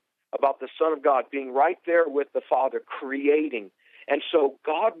wisdom, about the Son of God being right there with the Father, creating. And so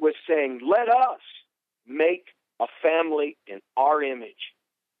God was saying, let us make a family in our image,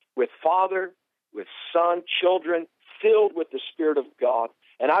 with Father, with Son, children, filled with the Spirit of God.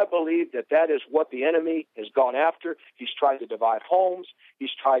 And I believe that that is what the enemy has gone after. He's tried to divide homes. He's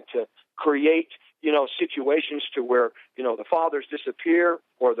tried to create, situations to where, the fathers disappear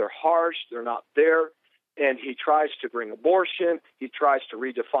or they're harsh, they're not there. And he tries to bring abortion. He tries to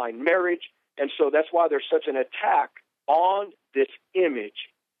redefine marriage. And so that's why there's such an attack on this image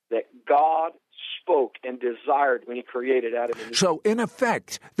that God spoke and desired when he created Adam and Eve. So, in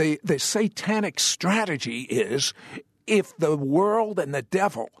effect, the satanic strategy is, if the world and the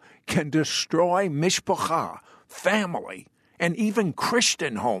devil can destroy mishpacha, family, and even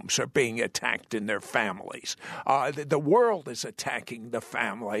Christian homes are being attacked in their families. The world is attacking the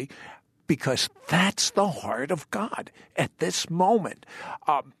family because that's the heart of God at this moment.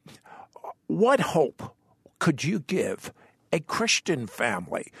 What hope could you give a Christian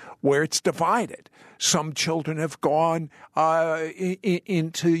family where it's divided? Some children have gone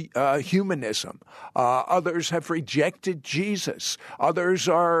into humanism. Others have rejected Jesus. Others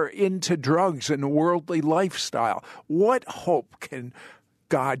are into drugs and a worldly lifestyle. What hope can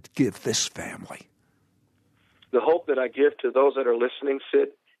God give this family? The hope that I give to those that are listening, Sid,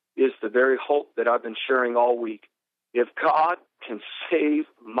 is the very hope that I've been sharing all week. If God can save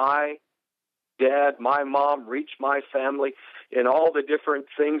my dad, my mom, reach my family, and all the different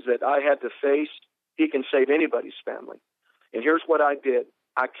things that I had to face, he can save anybody's family. And here's what I did.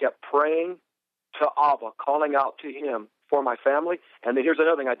 I kept praying to Abba, calling out to him for my family. And then here's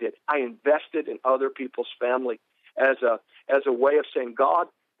another thing I did. I invested in other people's family as a way of saying, God,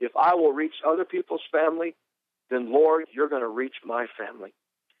 if I will reach other people's family, then, Lord, you're going to reach my family.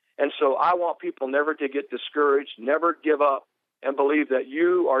 And so I want people never to get discouraged, never give up, and believe that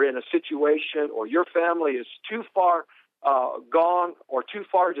you are in a situation or your family is too far gone or too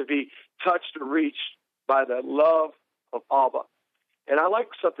far to be touched or reached by the love of Abba. And I like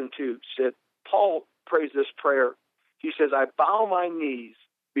something too, Sid. Paul prays this prayer. He says, I bow my knees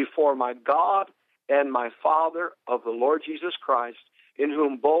before my God and my Father of the Lord Jesus Christ, in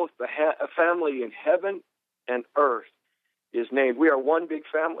whom both the family in heaven and earth is named. We are one big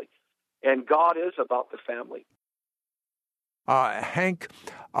family, and God is about the family. Hank,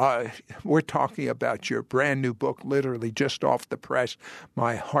 we're talking about your brand new book, literally just off the press,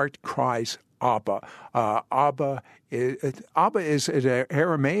 My Heart Cries Abba. Abba is it an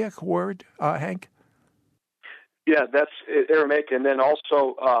Aramaic word, Hank? Yeah, that's Aramaic, and then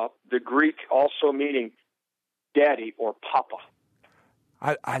also the Greek also meaning daddy or papa.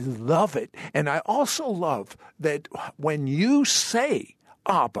 I love it. And I also love that when you say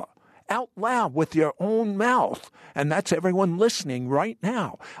Abba out loud with your own mouth, and that's everyone listening right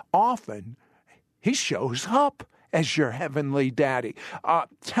now, often he shows up as your heavenly daddy.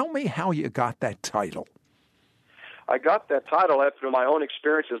 Tell me how you got that title. I got that title after my own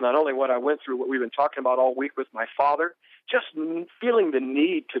experiences, not only what I went through, what we've been talking about all week with my father, just feeling the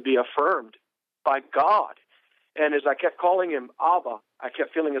need to be affirmed by God. And as I kept calling him Abba, I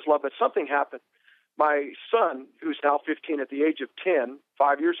kept feeling his love. But something happened. My son, who's now 15 at the age of 10,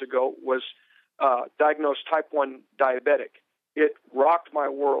 5 years ago, was diagnosed type 1 diabetic. It rocked my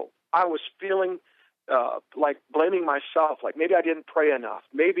world. I was feeling like blaming myself, like maybe I didn't pray enough.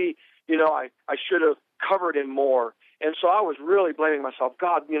 Maybe, I should have covered him more. And so I was really blaming myself.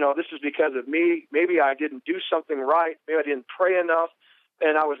 God, this is because of me. Maybe I didn't do something right. Maybe I didn't pray enough.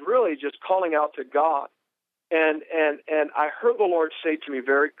 And I was really just calling out to God. And I heard the Lord say to me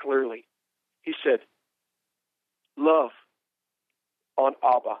very clearly, he said, love on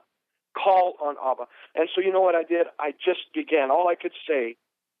Abba, call on Abba. And so you know what I did? I just began. All I could say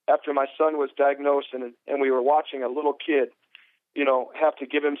after my son was diagnosed and we were watching a little kid, have to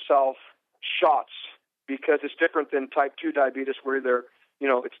give himself shots because it's different than type 2 diabetes where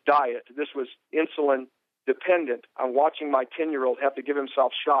it's diet. This was insulin dependent. I'm watching my 10-year-old have to give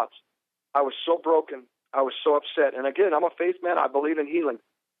himself shots. I was so broken. I was so upset. And again, I'm a faith man. I believe in healing.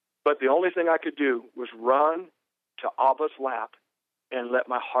 But the only thing I could do was run to Abba's lap and let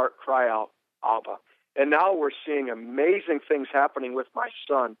my heart cry out, Abba. And now we're seeing amazing things happening with my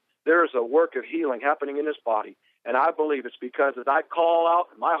son. There is a work of healing happening in his body. And I believe it's because as I call out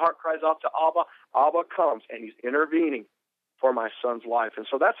and my heart cries out to Abba, Abba comes and he's intervening for my son's life. And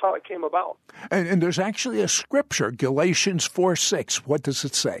so that's how it came about. And there's actually a scripture, Galatians 4:6. What does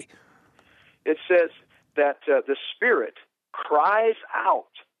it say? It says that the Spirit cries out,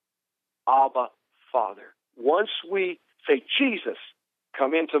 Abba, Father. Once we say, Jesus,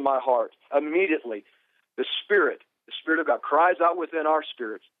 come into my heart, immediately the Spirit of God cries out within our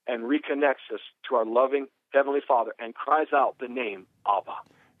spirits and reconnects us to our loving Heavenly Father and cries out the name Abba.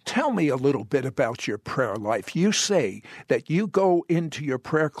 Tell me a little bit about your prayer life. You say that you go into your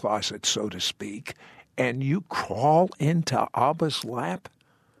prayer closet, so to speak, and you crawl into Abba's lap?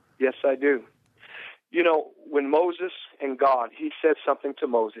 Yes, I do. When Moses and God, he said something to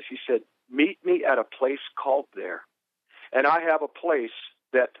Moses. He said, meet me at a place called there. And I have a place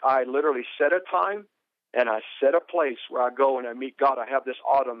that I literally set a time and I set a place where I go and I meet God. I have this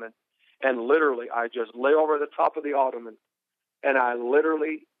ottoman and literally I just lay over the top of the ottoman and I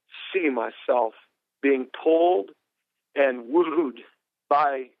literally see myself being pulled and wooed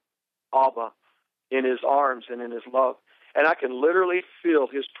by Abba in his arms and in his love. And I can literally feel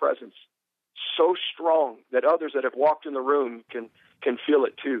his presence so strong that others that have walked in the room can feel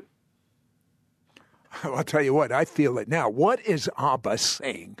it too. I'll tell you what, I feel it now. What is Abba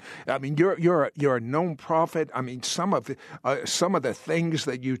saying? I mean, you're a known prophet. I mean, some of the things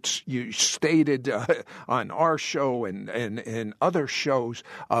that you stated on our show and other shows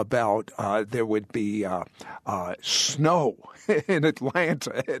about there would be snow in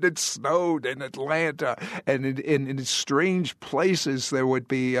Atlanta, and it snowed in Atlanta, and in strange places there would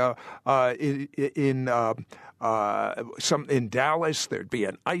be some in Dallas, there'd be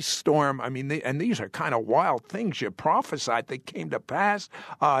an ice storm. I mean, and these are kind of wild things you prophesied that came to pass.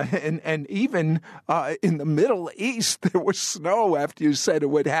 And even in the Middle East, there was snow after you said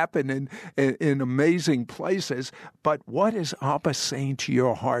it would happen in amazing places. But what is Abba saying to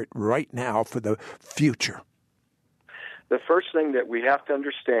your heart right now for the future? The first thing that we have to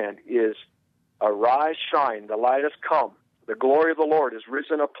understand is, arise, shine, the light has come. The glory of the Lord is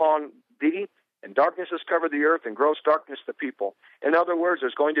risen upon thee. And darkness has covered the earth, and gross darkness the people. In other words,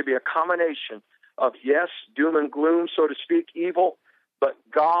 there's going to be a combination yes, doom and gloom, so to speak, evil, but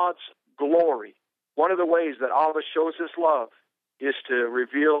God's glory. One of the ways that Allah shows his love is to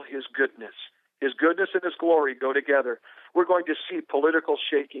reveal his goodness. His goodness and his glory go together. We're going to see political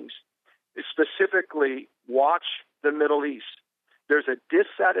shakings. Specifically, watch the Middle East. There's a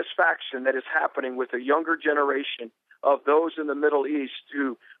dissatisfaction that is happening with a younger generation of those in the Middle East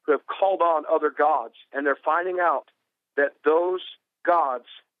who have called on other gods, and they're finding out that those gods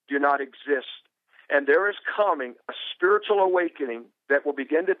do not exist. And there is coming a spiritual awakening that will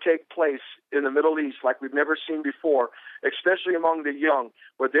begin to take place in the Middle East like we've never seen before, especially among the young,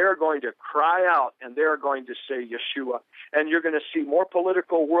 where they're going to cry out and they're going to say Yeshua. And you're going to see more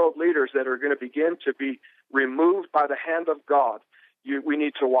political world leaders that are going to begin to be removed by the hand of God. We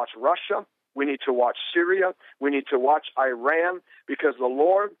need to watch Russia. We need to watch Syria. We need to watch Iran, because the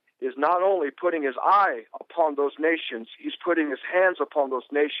Lord is not only putting his eye upon those nations, he's putting his hands upon those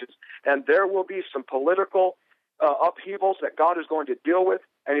nations. And there will be some political upheavals that God is going to deal with,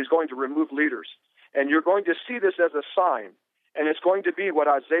 and he's going to remove leaders. And you're going to see this as a sign, and it's going to be what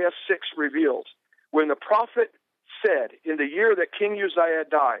Isaiah 6 reveals. When the prophet said, in the year that King Uzziah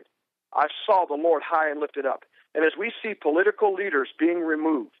died, I saw the Lord high and lifted up. And as we see political leaders being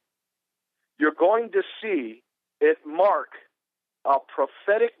removed, you're going to see it mark a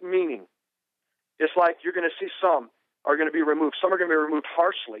prophetic meaning. It's like you're going to see some are going to be removed. Some are going to be removed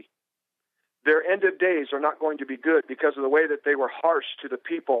harshly. Their end of days are not going to be good because of the way that they were harsh to the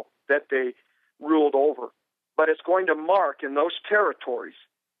people that they ruled over. But it's going to mark in those territories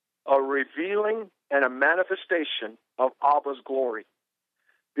a revealing and a manifestation of Abba's glory.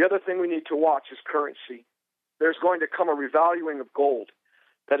 The other thing we need to watch is currency. There's going to come a revaluing of gold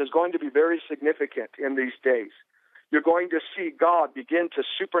that is going to be very significant in these days. You're going to see God begin to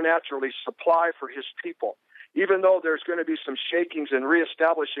supernaturally supply for his people. Even though there's going to be some shakings and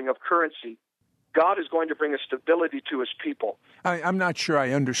reestablishing of currency, God is going to bring a stability to his people. I'm not sure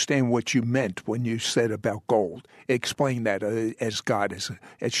I understand what you meant when you said about gold. Explain that as God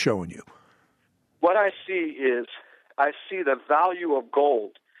has shown you. What I see is, I see the value of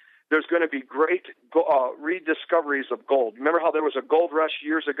gold. There's going to be great rediscoveries of gold. Remember how there was a gold rush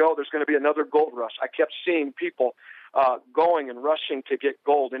years ago? There's going to be another gold rush. I kept seeing people going and rushing to get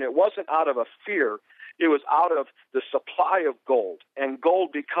gold, and it wasn't out of a fear. It was out of the supply of gold, and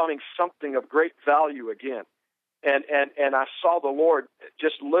gold becoming something of great value again. And I saw the Lord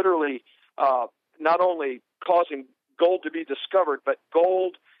just literally not only causing gold to be discovered, but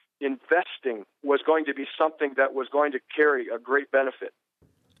gold investing was going to be something that was going to carry a great benefit.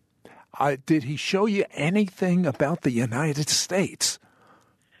 Did he show you anything about the United States?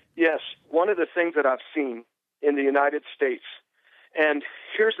 Yes, one of the things that I've seen in the United States, and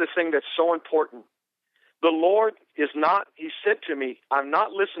here's the thing that's so important. The Lord is not, he said to me, I'm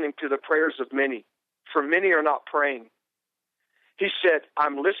not listening to the prayers of many, for many are not praying. He said,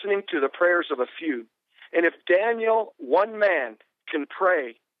 I'm listening to the prayers of a few. And if Daniel, one man, can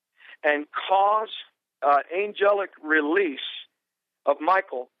pray and cause angelic release of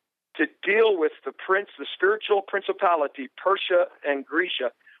Michael to deal with the spiritual principality, Persia and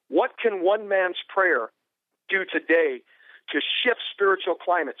Grecia, what can one man's prayer do today to shift spiritual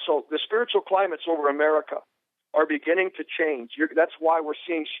climate? So the spiritual climates over America are beginning to change. That's why we're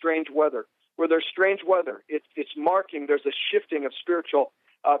seeing strange weather. Where there's strange weather, it's marking there's a shifting of spiritual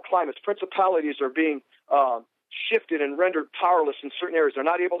climates. Principalities are being shifted and rendered powerless in certain areas. They're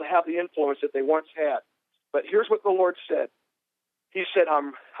not able to have the influence that they once had. But here's what the Lord said. He said,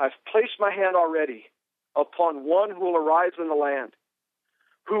 I've placed my hand already upon one who will arise in the land,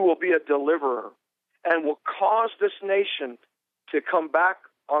 who will be a deliverer, and will cause this nation to come back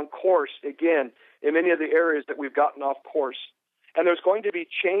on course again in many of the areas that we've gotten off course. And there's going to be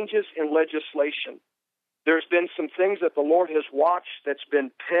changes in legislation. There's been some things that the Lord has watched that's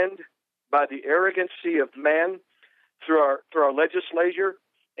been penned by the arrogancy of man through our legislature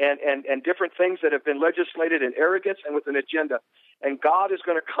and different things that have been legislated in arrogance and with an agenda. And God is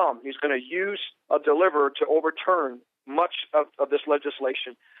going to come. He's going to use a deliverer to overturn much of this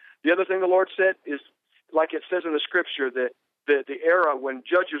legislation. The other thing the Lord said is, like it says in the scripture, that the era when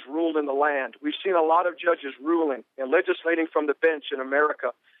judges ruled in the land. We've seen a lot of judges ruling and legislating from the bench in America.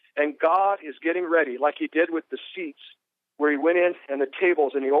 And God is getting ready, like he did with the seats, where he went in and the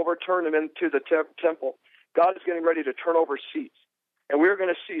tables and he overturned them into the temple. God is getting ready to turn over seats. And we're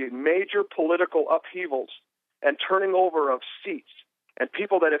going to see major political upheavals and turning over of seats. And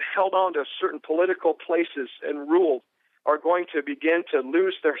people that have held on to certain political places and ruled are going to begin to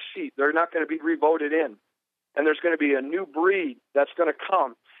lose their seat. They're not going to be re-voted in. And there's going to be a new breed that's going to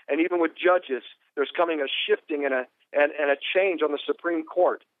come. And even with judges, there's coming a shifting and a change on the Supreme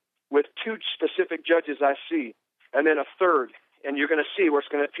Court. with two specific judges I see, and then a third. And you're going to see where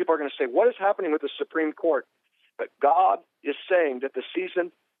people are going to say, what is happening with the Supreme Court? But God is saying that the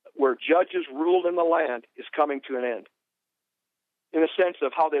season where judges rule in the land is coming to an end, in the sense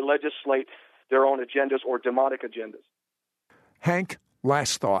of how they legislate their own agendas or demonic agendas. Hank,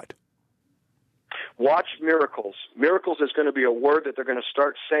 last thought. Watch miracles. Miracles is going to be a word that they're going to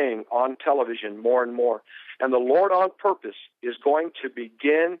start saying on television more and more. And the Lord on purpose is going to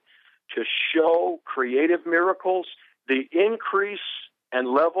begin to show creative miracles. The increase and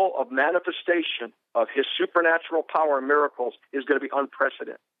level of manifestation of his supernatural power and miracles is going to be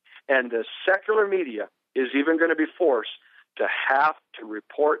unprecedented. And the secular media is even going to be forced to have to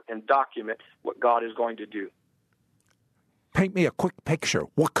report and document what God is going to do. Paint me a quick picture.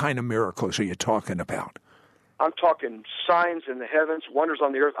 What kind of miracles are you talking about? I'm talking signs in the heavens, wonders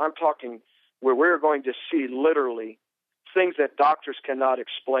on the earth. I'm talking where we're going to see literally things that doctors cannot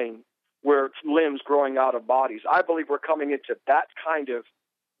explain, where limbs growing out of bodies. I believe we're coming into that kind of,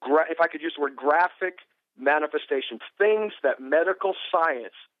 if I could use the word, graphic manifestation, things that medical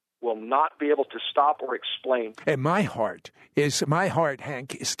science will not be able to stop or explain. And my heart,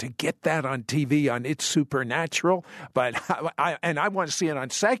 Hank, is to get that on TV on It's Supernatural, but I want to see it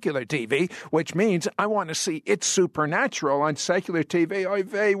on secular TV, which means I want to see It's Supernatural on secular TV. Oy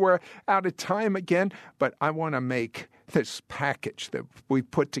vey, we're out of time again, but I want to make this package that we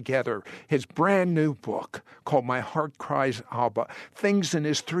put together, his brand new book called My Heart Cries Abba, things in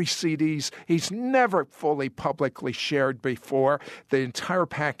his 3 CDs he's never fully publicly shared before. The entire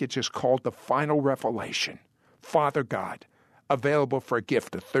package is called The Final Revelation, Father God, available for a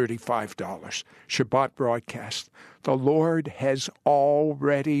gift of $35. Shabbat broadcast. The Lord has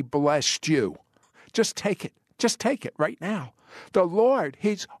already blessed you. Just take it. Just take it right now. The Lord,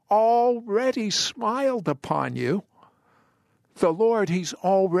 he's already smiled upon you. The Lord, he's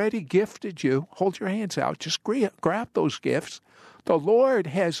already gifted you. Hold your hands out. Just grab those gifts. The Lord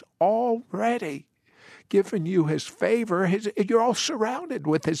has already given you his favor. You're all surrounded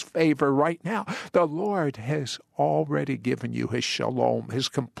with his favor right now. The Lord has already given you his shalom, his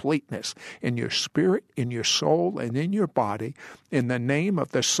completeness in your spirit, in your soul, and in your body. In the name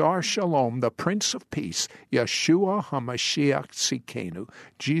of the Sar Shalom, the Prince of Peace, Yeshua HaMashiach Tzidkenu,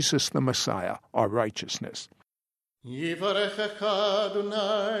 Jesus the Messiah, our righteousness. יברכך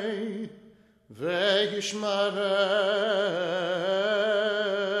אדוני וישמרך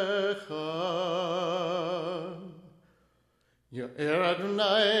יאר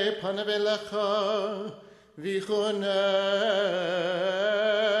אדוני פניו אליך ויחונך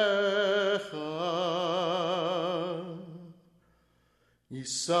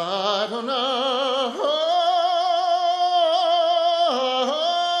יישא אדוני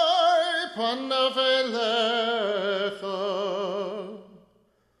פניו אליך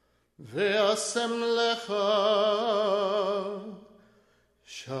ועשם לך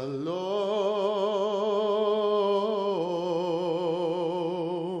שלום.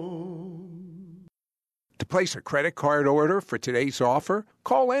 To place a credit card order for today's offer,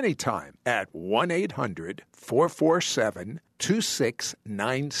 call anytime at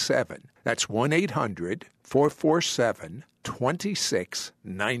 1-800-447-2697. That's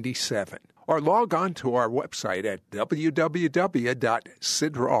 1-800-447-2697. Or log on to our website at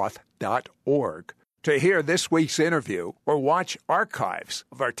www.sidroth.org. To hear this week's interview or watch archives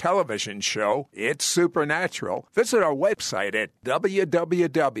of our television show, It's Supernatural, visit our website at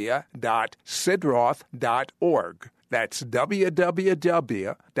www.sidroth.org. That's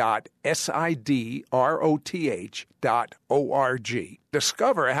www.sidroth.org.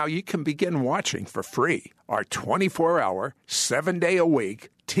 Discover how you can begin watching for free our 24-hour, 7-day-a-week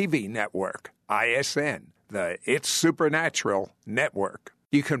TV network, ISN, the It's Supernatural Network.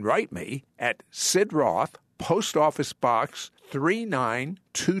 You can write me at Sid Roth, Post Office Box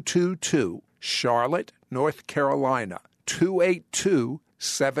 39222, Charlotte, North Carolina,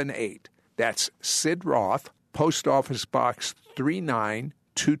 28278. That's Sid Roth, Post Office Box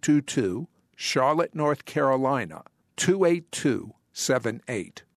 39222, Charlotte, North Carolina, 28278.